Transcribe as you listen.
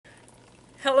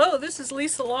Hello, this is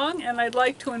Lisa Long, and I'd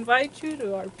like to invite you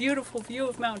to our beautiful view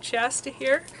of Mount Shasta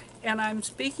here. And I'm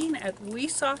speaking at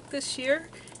Wesak this year,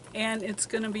 and it's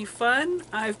going to be fun.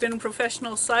 I've been a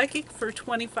professional psychic for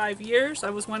 25 years. I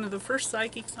was one of the first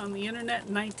psychics on the internet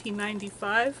in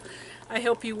 1995. I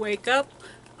help you wake up.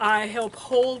 I help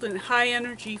hold a high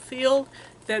energy field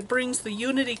that brings the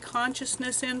unity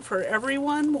consciousness in for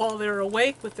everyone while they're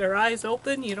awake with their eyes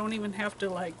open. You don't even have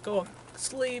to go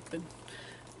sleep and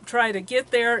try to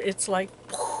get there. It's like,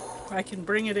 I can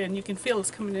bring it in. You can feel it's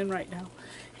coming in right now.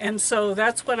 And so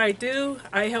that's what I do.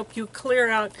 I help you clear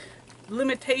out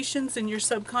limitations in your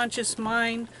subconscious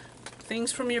mind,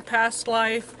 things from your past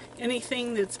life,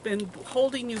 anything that's been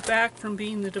holding you back from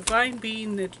being the divine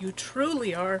being that you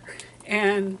truly are,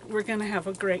 and we're going to have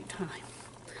a great time.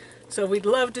 So we'd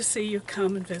love to see you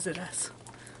come and visit us.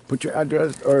 Put your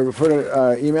address or put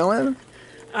an email in?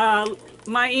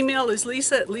 My email is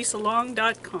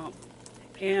lisa@lisalong.com,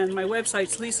 and my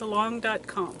website's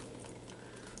lisalong.com.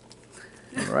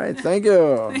 All right, thank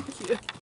you. Thank you.